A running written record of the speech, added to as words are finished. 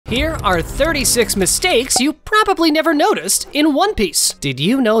Here are 36 mistakes you probably never noticed in One Piece. Did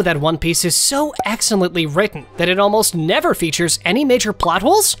you know that One Piece is so excellently written that it almost never features any major plot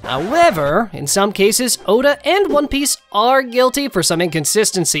holes? However, in some cases, Oda and One Piece are guilty for some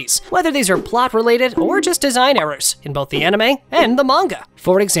inconsistencies, whether these are plot-related or just design errors in both the anime and the manga.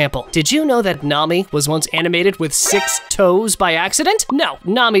 For example, did you know that Nami was once animated with 6 toes by accident? No,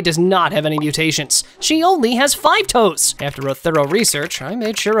 Nami does not have any mutations. She only has 5 toes. After a thorough research, I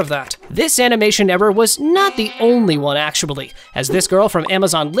made sure of that. This animation error was not the only one actually, as this girl from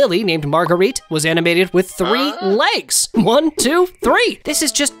Amazon Lily named Marguerite was animated with 3 legs. 1, 2, 3. This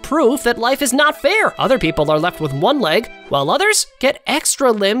is just proof that life is not fair. Other people are left with 1 leg, while others get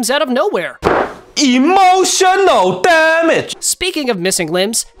extra limbs out of nowhere. Emotional damage! Speaking of missing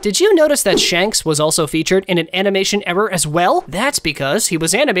limbs, did you notice that Shanks was also featured in an animation error as well? That's because he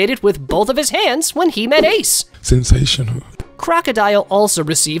was animated with both of his hands when he met Ace. Sensational. Crocodile also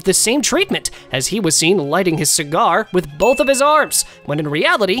received the same treatment, as he was seen lighting his cigar with both of his arms, when in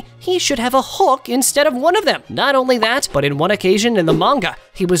reality, he should have a hook instead of one of them. Not only that, but in one occasion in the manga,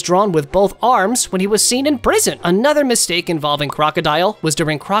 he was drawn with both arms when he was seen in prison. Another mistake involving Crocodile was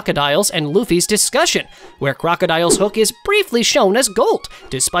during Crocodile's and Luffy's discussion, where Crocodile's hook is briefly shown as gold,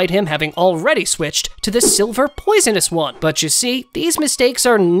 despite him having already switched to the silver poisonous one. But you see, these mistakes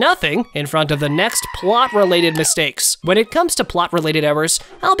are nothing in front of the next plot-related mistakes. When it comes to plot-related errors,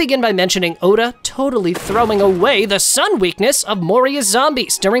 I'll begin by mentioning Oda totally throwing away the sun weakness of Moria's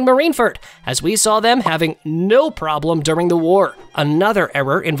zombies during Marineford, as we saw them having no problem during the war. Another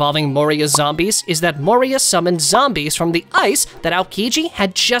error involving Moria's zombies is that Moria summoned zombies from the ice that Aokiji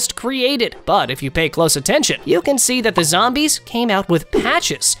had just created. But if you pay close attention, you can see that the zombies came out with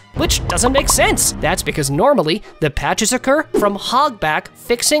patches, which doesn't make sense. That's because normally the patches occur from Hogback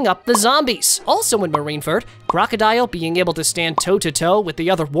fixing up the zombies. Also in Marineford, Crocodile being able to stand toe-to-toe with the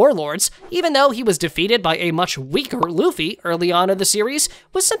other warlords, even though he was defeated by a much weaker Luffy early on in the series,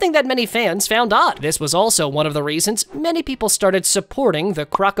 was something that many fans found odd. This was also one of the reasons many people started supporting the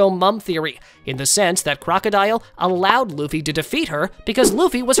Croco Mum theory, in the sense that Crocodile allowed Luffy to defeat her because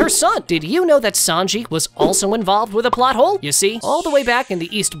Luffy was her son. Did you know that Sanji was also involved with a plot hole? You see, all the way back in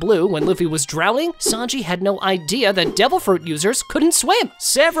the East Blue when Luffy was drowning, Sanji had no idea that Devil Fruit users couldn't swim.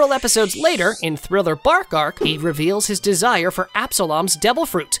 Several episodes later, in Thriller Bark Arc, he reveals his desire for Absalom's Devil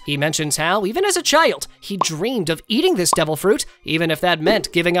Fruit. He mentions how, even as a child, he dreamed of eating this Devil Fruit, even if that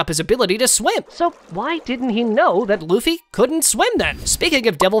meant giving up his ability to swim. So why didn't he know that Luffy couldn't swim then? Speaking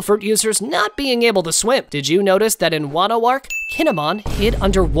of Devil Fruit users not being able to swim, did you notice that in Wano Arc, Kinemon hid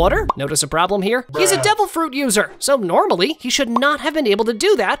underwater? Notice a problem here? He's a Devil Fruit user, so normally he should not have been able to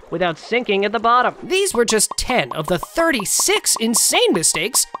do that without sinking at the bottom. These were just 10 of the 36 insane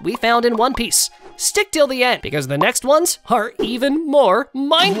mistakes we found in One Piece. Stick till the end, because the next ones are even more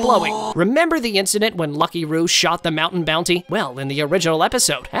mind-blowing. Remember the incident when Lucky Roo shot the mountain bounty? Well, in the original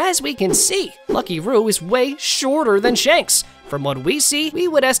episode, as we can see, Lucky Roo is way shorter than Shanks. From what we see, we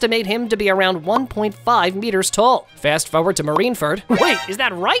would estimate him to be around 1.5 meters tall. Fast forward to Marineford. Wait, is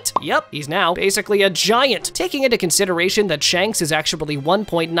that right? Yep, he's now basically a giant. Taking into consideration that Shanks is actually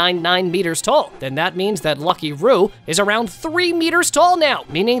 1.99 meters tall, then that means that Lucky Roo is around 3 meters tall now,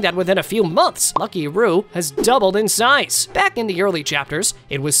 meaning that within a few months, Lucky Roo has doubled in size. Back in the early chapters,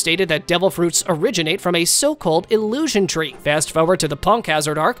 it was stated that devil fruits originate from a so-called illusion tree. Fast forward to the Punk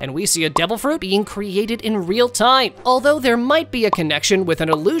Hazard arc, and we see a devil fruit being created in real time. Although there might be a connection with an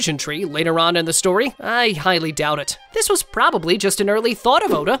illusion tree later on in the story, I highly doubt it. This was probably just an early thought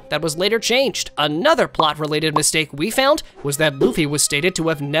of Oda that was later changed. Another plot-related mistake we found was that Luffy was stated to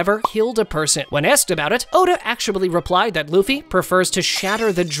have never killed a person. When asked about it, Oda actually replied that Luffy prefers to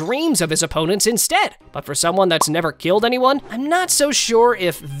shatter the dreams of his opponents instead. But for someone that's never killed anyone, I'm not so sure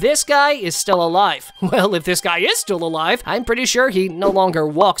if this guy is still alive. Well, if this guy is still alive, I'm pretty sure he no longer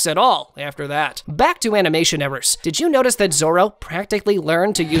walks at all after that. Back to animation errors. Did you notice that Zoro practically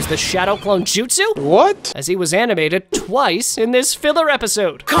learned to use the Shadow Clone Jutsu? What? As he was animated twice in this filler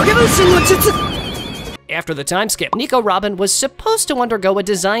episode. After the time skip, Nico Robin was supposed to undergo a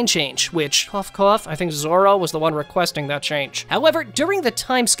design change, which, cough cough, I think Zoro was the one requesting that change. However, during the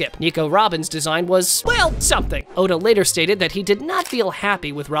time skip, Nico Robin's design was, well, something. Oda later stated that he did not feel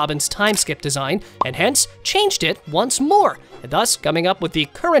happy with Robin's time skip design, and hence changed it once more, and thus coming up with the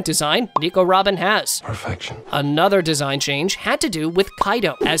current design Nico Robin has. Perfection. Another design change had to do with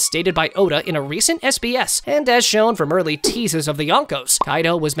Kaido, as stated by Oda in a recent SBS, and as shown from early teases of the Yonkos,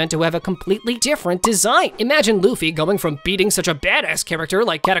 Kaido was meant to have a completely different design. line. Imagine Luffy going from beating such a badass character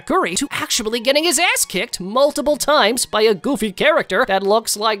like Katakuri to actually getting his ass kicked multiple times by a goofy character that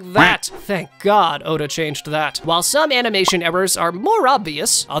looks like that. Thank God Oda changed that. While some animation errors are more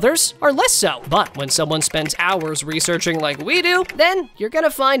obvious, others are less so. But when someone spends hours researching like we do, then you're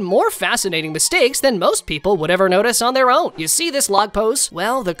gonna find more fascinating mistakes than most people would ever notice on their own. You see this log pose?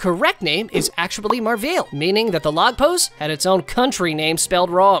 Well, the correct name is actually Marville, meaning that the log pose had its own country name spelled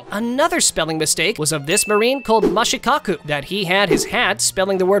wrong. Another spelling mistake was of this marine called Mashikaku, that he had his hat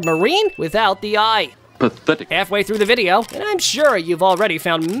spelling the word marine without the I. Pathetic. Halfway through the video, and I'm sure you've already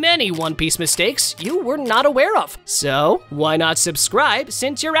found many One Piece mistakes you were not aware of. So, why not subscribe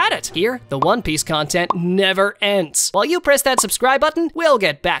since you're at it? Here, the One Piece content never ends. While you press that subscribe button, we'll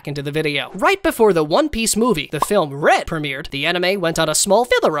get back into the video. Right before the One Piece movie, the film Red, premiered, the anime went on a small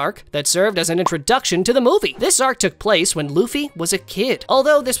filler arc that served as an introduction to the movie. This arc took place when Luffy was a kid.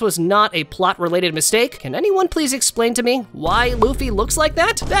 Although this was not a plot-related mistake, can anyone please explain to me why Luffy looks like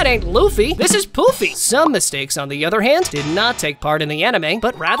that? That ain't Luffy, this is Poofy. Some mistakes, on the other hand, did not take part in the anime,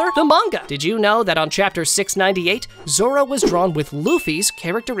 but rather the manga. Did you know that on chapter 698, Zoro was drawn with Luffy's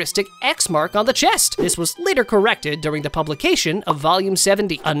characteristic X mark on the chest? This was later corrected during the publication of volume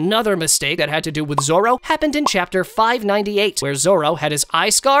 70. Another mistake that had to do with Zoro happened in chapter 598, where Zoro had his eye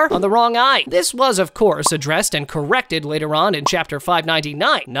scar on the wrong eye. This was, of course, addressed and corrected later on in chapter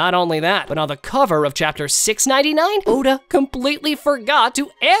 599. Not only that, but on the cover of chapter 699, Oda completely forgot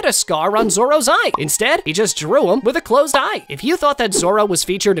to add a scar on Zoro's eye. Instead, he just drew him with a closed eye. If you thought that Zoro was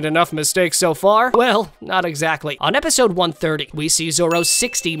featured in enough mistakes so far, well, not exactly. On episode 130, we see Zoro's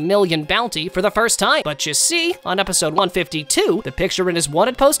 60 million bounty for the first time. But you see, on episode 152, the picture in his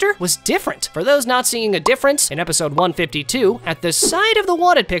wanted poster was different. For those not seeing a difference, in episode 152, at the side of the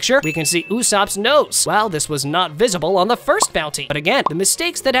wanted picture, we can see Usopp's nose. Well, this was not visible on the first bounty. But again, the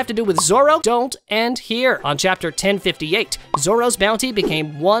mistakes that have to do with Zoro don't end here. On chapter 1058, Zoro's bounty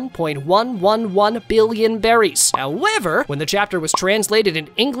became 1.111 billion berries. However, when the chapter was translated in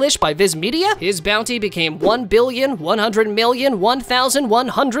English by Viz Media, his bounty became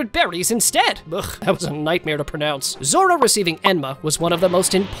 1,100,000,1,100 berries instead. Ugh, that was a nightmare to pronounce. Zoro receiving Enma was one of the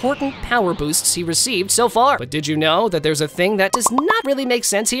most important power boosts he received so far. But did you know that there's a thing that does not really make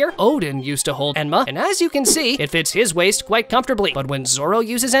sense here? Odin used to hold Enma, and as you can see, it fits his waist quite comfortably. But when Zoro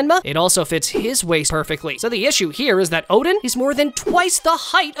uses Enma, it also fits his waist perfectly. So the issue here is that Odin is more than twice the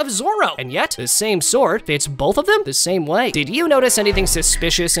height of Zoro, and yet the same sword fits both of them the same way. Did you notice anything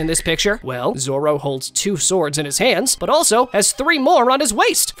suspicious in this picture? Well, Zoro holds 2 swords in his hands, but also has 3 more on his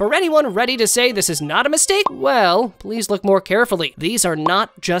waist. For anyone ready to say this is not a mistake, well, please look more carefully. These are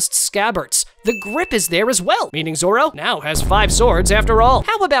not just scabbards. The grip is there as well, meaning Zoro now has 5 swords after all.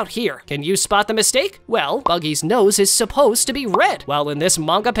 How about here? Can you spot the mistake? Well, Buggy's nose is supposed to be red, while in this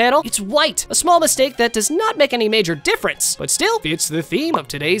manga panel, it's white. A small mistake that does not make any major difference, but still fits the theme of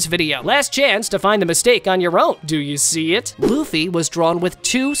today's video. Last chance to find the mistake on your own. Do you see it? Luffy was drawn with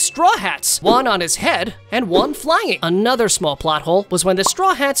 2 straw hats, one on his head and one flying. Another small plot hole was when the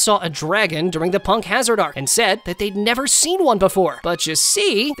straw hats saw a dragon during the Punk Hazard arc and said that they'd never seen one before. But you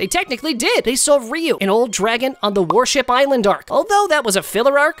see, they technically did. They saw Ryu, an old dragon on the Warship Island arc. Although that was a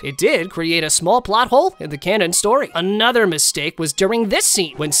filler arc, it did create a small plot hole in the canon story. Another mistake was during this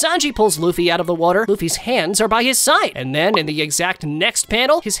scene. When Sanji pulls Luffy out of the water, Luffy's hands are by his side. And then in the exact next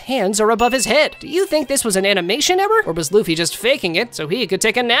panel, his hands are above his head. Do you think this was an animation error, or was Luffy just faking it so he could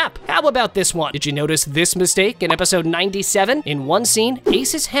take a nap? How about this one? Did you notice this mistake in episode 97? In one scene,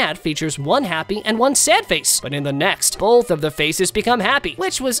 Ace's hat features one happy and one sad face, but in the next, both of the faces become happy,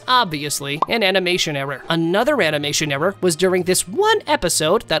 which was obviously an animation error. Another animation error was during this one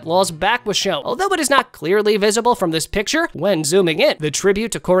episode that Law's back was shown. Although it is not clearly visible from this picture, when zooming in, the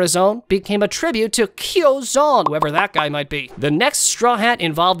tribute to Corazon became a tribute to Kyozon, whoever that guy might be. The next straw hat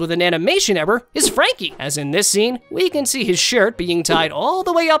involved with an animation error is Frankie, as in this scene, we can see his shirt being tied all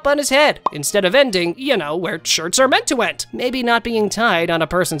the way up on his head, instead of ending, you know, where shirts are meant to end. Maybe not being tied on a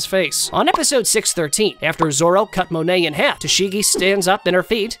person's face. On episode 613, after Zoro cut Monet in half, Tashigi stands up in her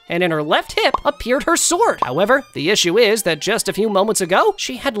feet, and in her left hip appeared her sword. However, the issue is that just a few moments ago,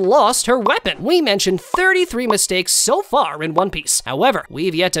 she had lost her weapon. We mentioned 33 mistakes so far in One Piece. However,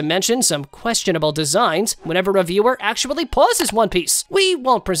 we've yet to mention some questionable designs whenever a viewer actually pauses One Piece. We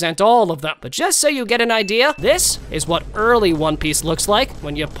won't present all of them, but just so you get an idea, this is what early One Piece looks like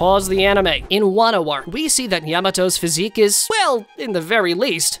when you pause the anime. In Wano arc, we see that Yamato's physique is, well, in the very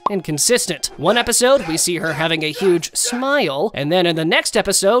least, inconsistent. One episode, we see her having a huge smile, and then in the next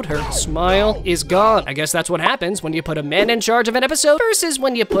episode, her smile smile is gone. I guess that's what happens when you put a man in charge of an episode versus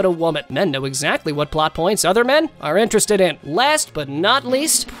when you put a woman. Men know exactly what plot points other men are interested in. Last but not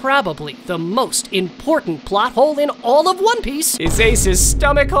least, probably the most important plot hole in all of One Piece is Ace's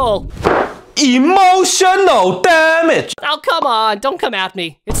stomach hole. Emotional damage! Oh, come on, don't come at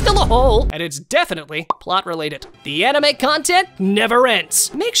me. It's still a hole, and it's definitely plot related. The anime content never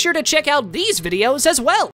ends. Make sure to check out these videos as well.